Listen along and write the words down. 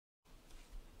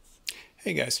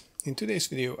Hey guys, in today's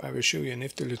video I will show you a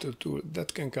nifty little tool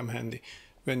that can come handy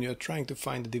when you're trying to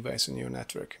find a device on your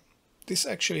network. This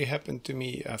actually happened to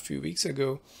me a few weeks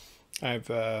ago. I've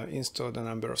installed a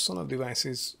number of Sonos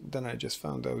devices, then I just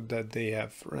found out that they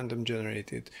have random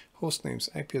generated host names,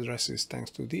 IP addresses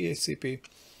thanks to DHCP,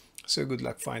 so good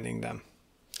luck finding them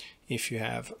if you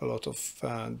have a lot of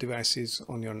devices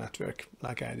on your network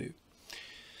like I do.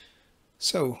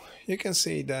 So you can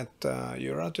say that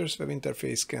your router's web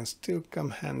interface can still come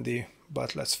handy,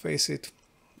 but let's face it,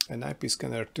 an IP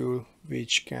scanner tool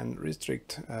which can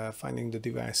restrict finding the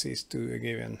devices to a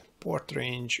given port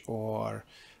range or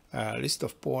a list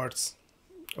of ports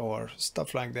or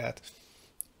stuff like that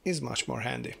is much more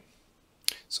handy.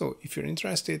 So if you're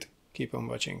interested, keep on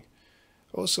watching.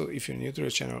 Also, if you're new to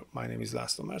the channel, my name is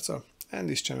László Márca, and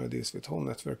this channel deals with home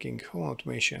networking, home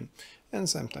automation, and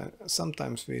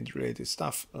sometimes with related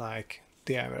stuff like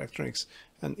DIY electronics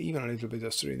and even a little bit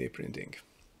of 3D printing.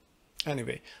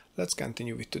 Anyway, let's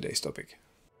continue with today's topic.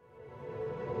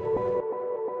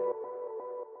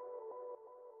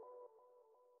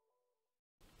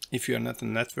 If you are not a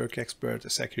network expert, a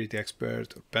security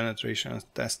expert, or penetration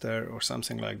tester, or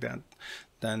something like that,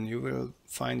 then you will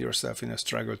find yourself in a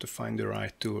struggle to find the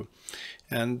right tool.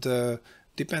 And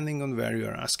depending on where you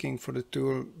are asking for the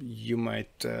tool, you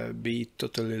might be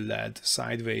totally led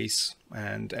sideways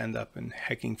and end up in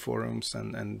hacking forums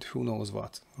and who knows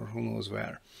what or who knows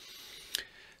where.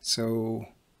 So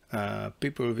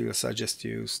people will suggest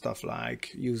you stuff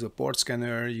like use a port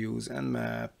scanner, use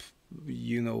Nmap,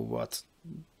 you know what,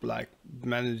 like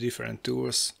many different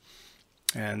tools,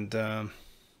 and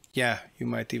yeah, you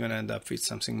might even end up with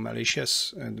something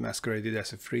malicious and masqueraded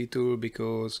as a free tool,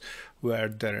 because where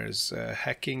there is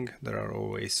hacking, there are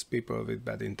always people with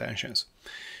bad intentions.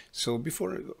 So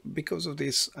because of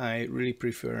this, I really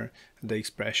prefer the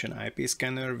expression IP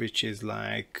scanner, which is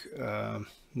like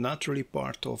not really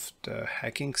part of the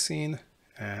hacking scene,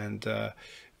 and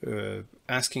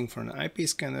asking for an IP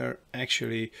scanner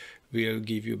actually will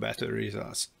give you better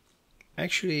results.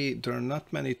 Actually, there are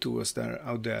not many tools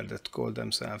out there that call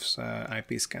themselves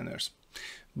IP scanners.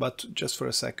 But just for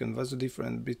a second, what's the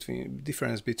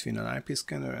difference between an IP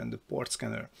scanner and the port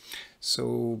scanner?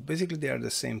 So basically they are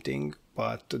the same thing,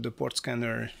 but the port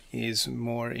scanner is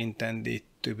more intended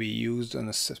to be used on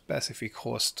a specific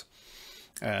host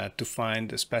to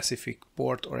find a specific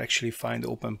port or actually find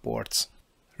open ports.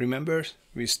 Remember,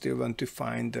 we still want to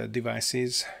find the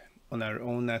devices on our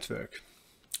own network.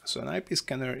 So an IP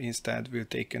scanner instead will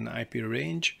take an IP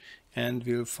range and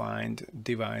will find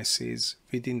devices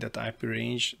within that IP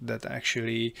range that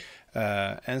actually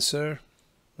answer,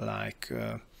 like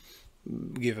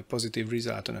give a positive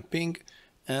result on a ping,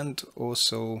 and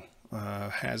also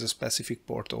has a specific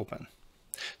port open.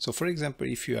 So for example,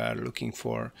 if you are looking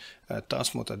for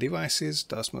Tasmota devices,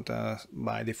 Tasmota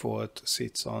by default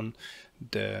sits on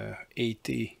the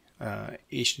 80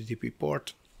 HTTP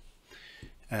port,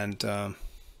 and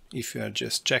if you are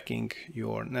just checking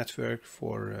your network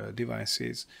for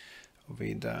devices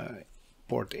with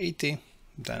port 80,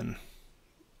 then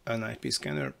an IP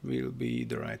scanner will be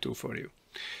the right tool for you.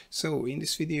 So in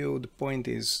this video, the point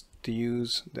is to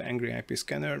use the Angry IP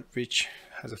scanner, which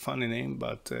has a funny name,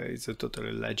 but it's a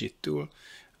totally legit tool.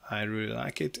 I really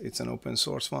like it. It's an open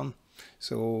source one.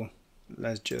 So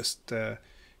let's just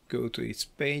go to its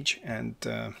page and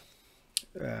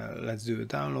let's do a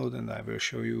download, and I will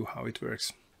show you how it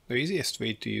works. The easiest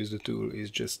way to use the tool is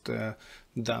just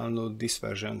download this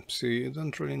version, so you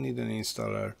don't really need an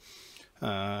installer.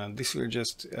 This will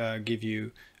just give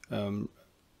you an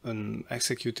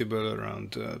executable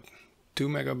around 2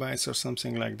 megabytes or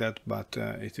something like that, but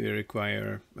it will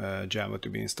require Java to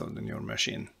be installed on your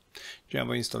machine.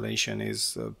 Java installation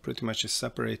is pretty much a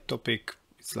separate topic.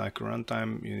 It's like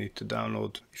runtime. You need to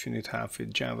download. If you need help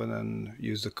with Java, then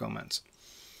use the commands.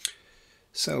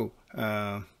 So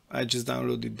I just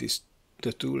downloaded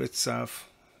the tool itself.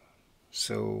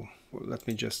 So let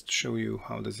me just show you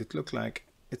how does it look like.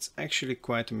 It's actually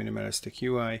quite a minimalistic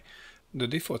UI. The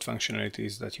default functionality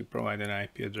is that you provide an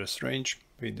IP address range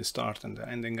with the start and the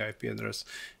ending IP address,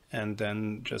 and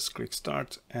then just click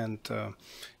start, and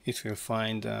it will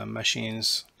find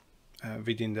machines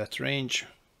within that range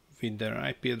with their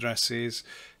IP addresses.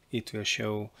 It will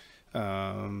show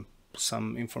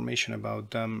some information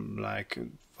about them, like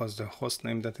what's the host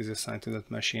name that is assigned to that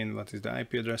machine, what is the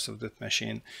IP address of that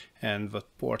machine, and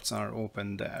what ports are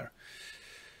open there.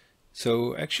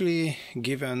 So actually,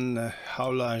 given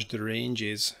how large the range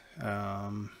is,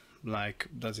 like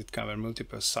does it cover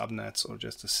multiple subnets or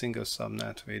just a single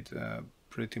subnet with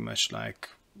pretty much like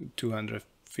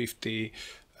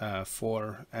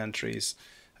 254 entries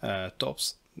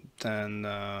tops, then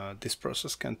this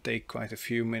process can take quite a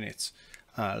few minutes.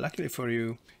 Luckily for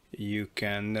you, you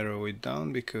can narrow it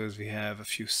down because we have a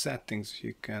few settings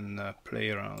you can play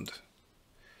around,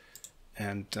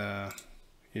 and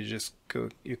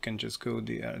you can just go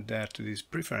there to these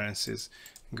preferences,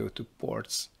 go to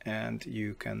ports, and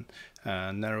you can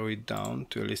narrow it down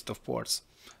to a list of ports.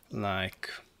 Like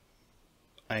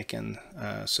I can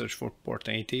search for port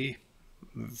 80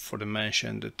 for the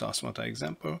mentioned Tasmata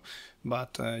example,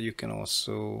 but you can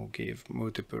also give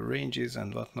multiple ranges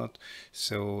and whatnot.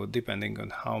 So depending on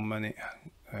how many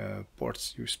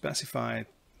ports you specify,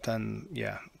 then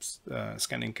yeah,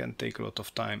 scanning can take a lot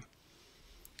of time.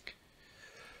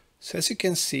 So as you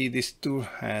can see, this tool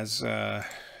has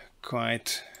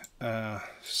quite a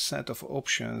set of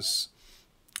options,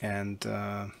 and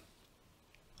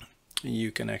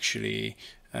you can actually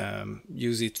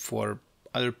use it for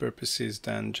other purposes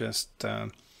than just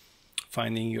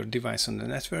finding your device on the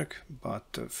network. But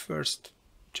first,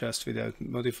 just without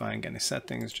modifying any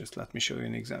settings, just let me show you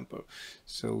an example.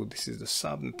 So this is the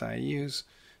subnet I use,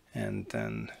 and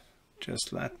then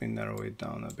just let me narrow it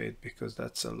down a bit because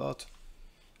that's a lot.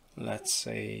 Let's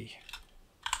say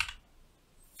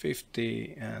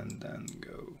 50 and then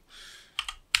go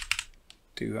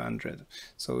 200.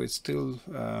 So it's still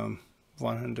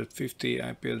 150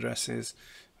 IP addresses,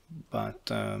 but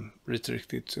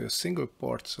restricted to a single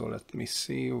port. So let me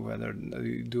see whether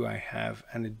do I have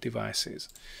any devices.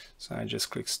 So I just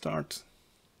click start,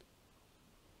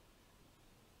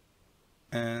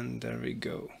 and there we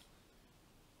go.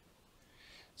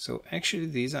 So actually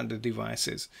these are the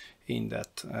devices in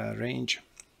that range,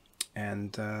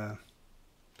 and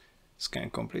scan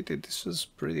completed. This was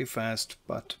pretty fast,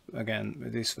 but again,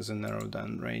 this was a narrow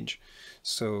down range.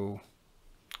 So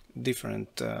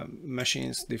different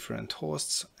machines, different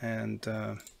hosts, and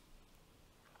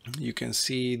you can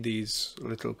see these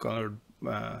little colored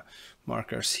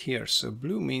markers here. So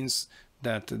blue means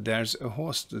that there's a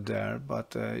host there,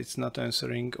 but it's not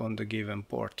answering on the given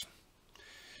port.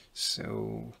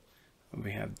 So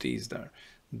we have these there.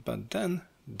 But then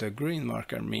the green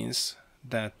marker means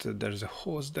that there's a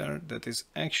host there that is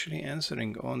actually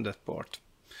answering on that port.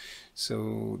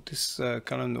 So this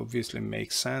column obviously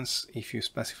makes sense. If you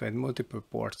specified multiple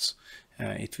ports,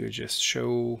 it will just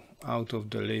show out of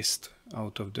the list,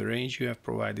 out of the range you have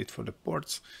provided for the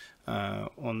ports,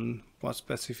 on what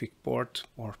specific port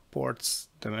or ports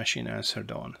the machine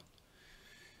answered on.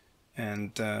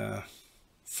 And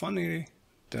funnily,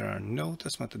 there are no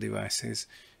Tasmata devices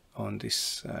on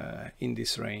this in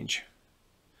this range,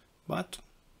 but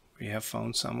we have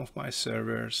found some of my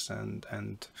servers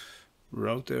and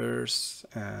routers,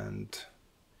 and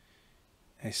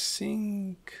I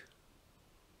think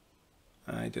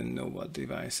I don't know what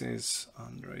devices,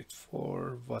 Android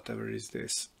 4, whatever is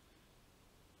this.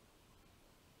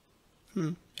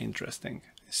 Interesting.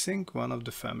 I think one of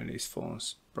the family's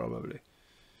phones, probably,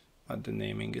 but the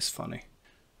naming is funny.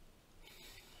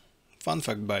 Fun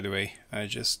fact, by the way, I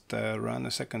just ran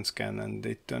a second scan and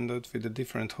it turned out with a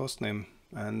different hostname,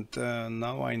 and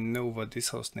now I know what this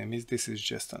hostname is. This is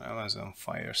just an Amazon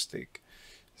Fire Stick,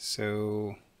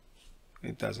 so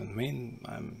it doesn't mean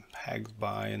I'm hacked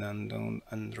by an unknown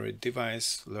Android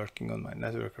device lurking on my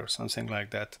network or something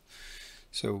like that.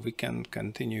 So we can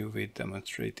continue with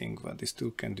demonstrating what this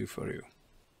tool can do for you.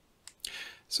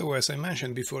 So as I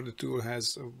mentioned before, the tool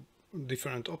has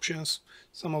different options.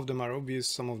 Some of them are obvious,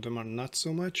 some of them are not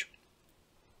so much.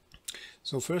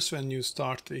 So first, when you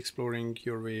start exploring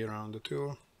your way around the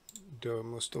tool, the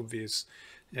most obvious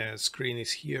screen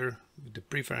is here with the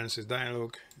preferences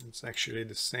dialog. It's actually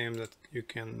the same that you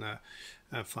can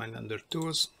find under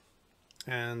tools,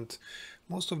 and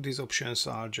most of these options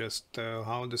are just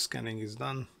how the scanning is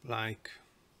done, like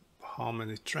how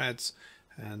many threads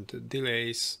and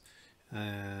delays,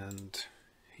 and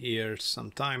here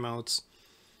some timeouts,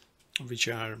 which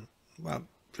are, well,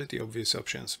 pretty obvious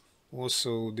options.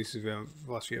 Also, this is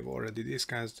what we have already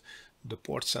discussed, the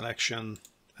port selection,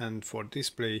 and for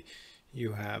display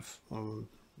you have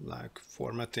like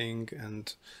formatting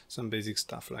and some basic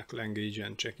stuff like language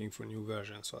and checking for new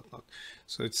versions, whatnot.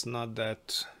 So it's not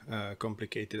that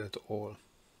complicated at all.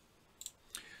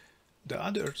 The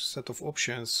other set of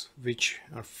options which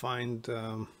I find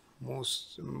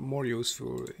more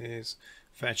useful is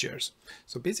fetchers.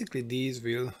 So basically these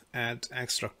will add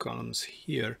extra columns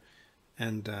here,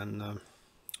 and then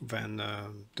when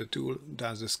the tool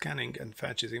does the scanning and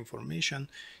fetches information,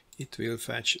 it will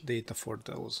fetch data for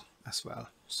those as well.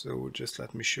 So just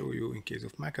let me show you in case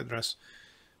of MAC address.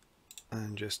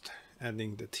 I'm just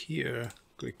adding that here,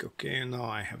 click OK. Now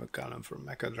I have a column for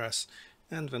MAC address,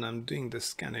 and when I'm doing the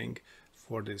scanning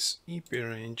for this IP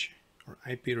range or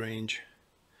IP range,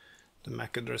 the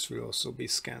MAC address will also be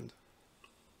scanned.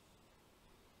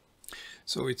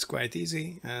 So it's quite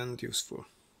easy and useful.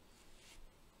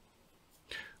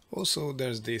 Also,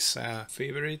 there's this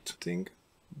favorite thing.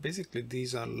 Basically,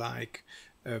 these are like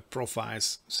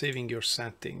profiles, saving your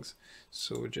settings.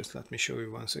 So just let me show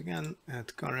you once again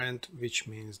at current, which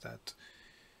means that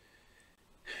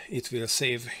it will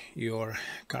save your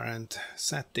current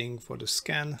setting for the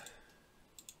scan,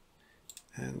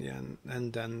 and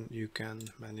then you can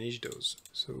manage those.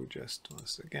 So just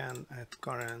once again at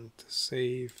current,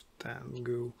 save, then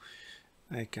go.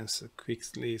 I can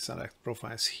quickly select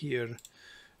profiles here,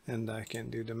 and I can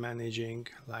do the managing,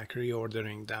 like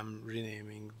reordering them,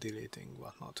 renaming, deleting,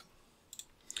 whatnot.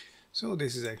 So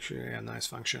this is actually a nice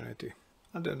functionality.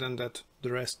 Other than that,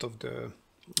 the rest of the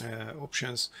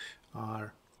options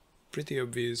are pretty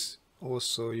obvious.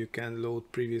 Also, you can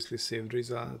load previously saved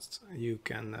results, you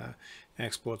can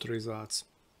export results.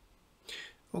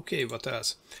 Okay, what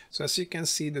else? So as you can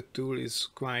see, the tool is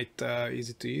quite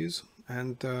easy to use,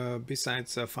 and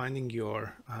besides finding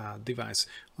your device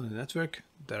on the network,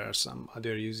 there are some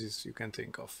other uses you can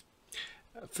think of.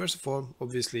 First of all,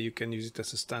 obviously you can use it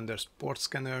as a standard port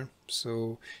scanner,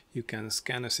 so you can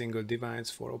scan a single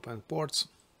device for open ports.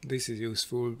 This is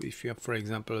useful if you have, for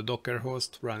example, a Docker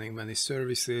host running many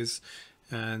services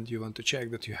and you want to check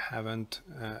that you haven't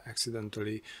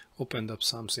accidentally opened up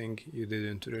something you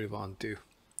didn't really want to.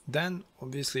 Then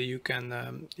obviously you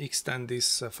can extend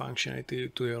this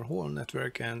functionality to your whole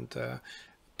network and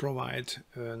provide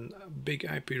a big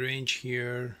IP range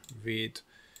here with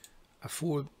a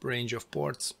full range of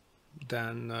ports.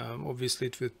 Then obviously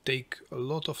it will take a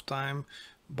lot of time,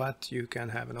 but you can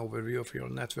have an overview of your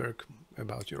network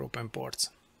about your open ports.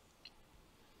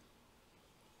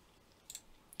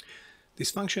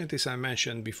 These functionalities I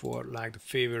mentioned before, like the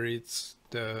favorites,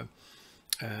 the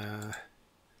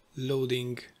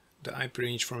loading the IP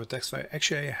range from a text file,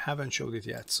 actually I haven't showed it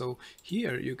yet. So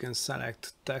here you can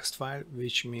select text file,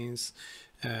 which means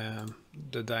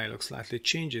the dialog slightly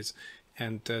changes,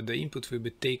 and the input will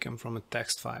be taken from a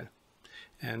text file,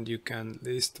 and you can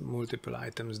list multiple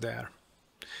items there.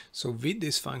 So with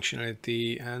this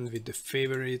functionality and with the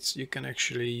favorites, you can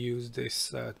actually use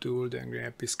this tool, the Angry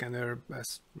IP Scanner,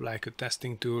 as like a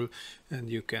testing tool, and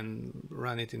you can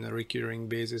run it in a recurring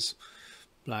basis,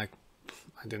 like,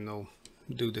 I don't know,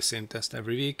 do the same test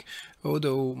every week.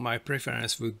 Although my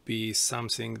preference would be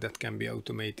something that can be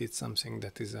automated, something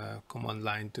that is a command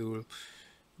line tool,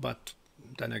 but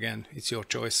then again, it's your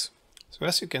choice. So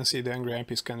as you can see, the Angry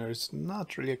IP Scanner is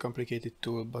not really a complicated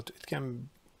tool, but it can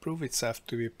prove itself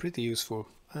to be pretty useful,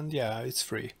 and yeah, it's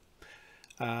free.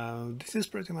 This is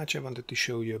pretty much I wanted to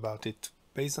show you about it.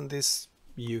 Based on this,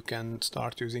 you can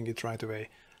start using it right away,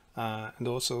 and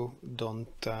also don't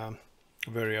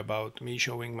worry about me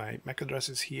showing my MAC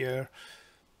addresses here.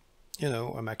 You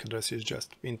know, a MAC address is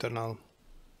just internal.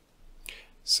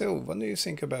 So what do you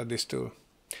think about this tool?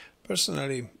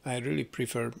 Personally, I really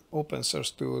prefer open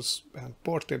source tools and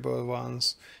portable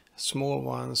ones, small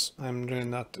ones. I'm really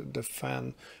not the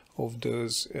fan of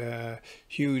those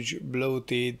huge,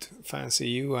 bloated,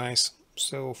 fancy UIs.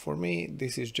 So for me,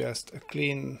 this is just a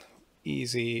clean,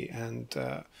 easy, and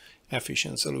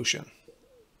efficient solution.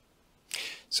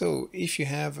 So if you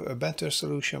have a better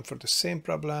solution for the same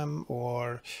problem,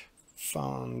 or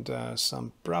found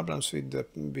some problems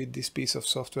with this piece of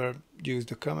software, use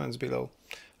the comments below.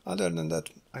 Other than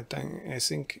that, I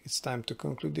think it's time to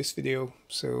conclude this video.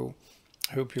 So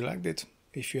I hope you liked it.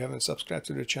 If you haven't subscribed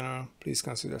to the channel, please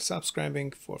consider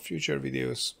subscribing for future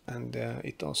videos, and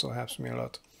it also helps me a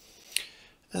lot.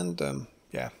 And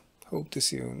yeah, hope to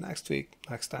see you next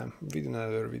time with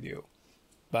another video.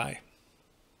 Bye.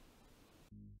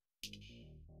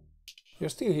 You're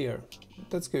still here.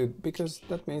 That's good, because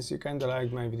that means you kinda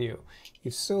liked my video.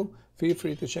 If so, feel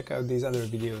free to check out these other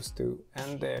videos too.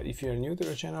 And if you're new to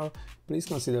the channel, please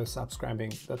consider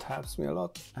subscribing. That helps me a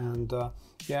lot. And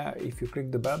yeah, if you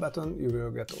click the bell button, you will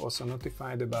get also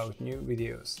notified about new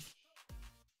videos.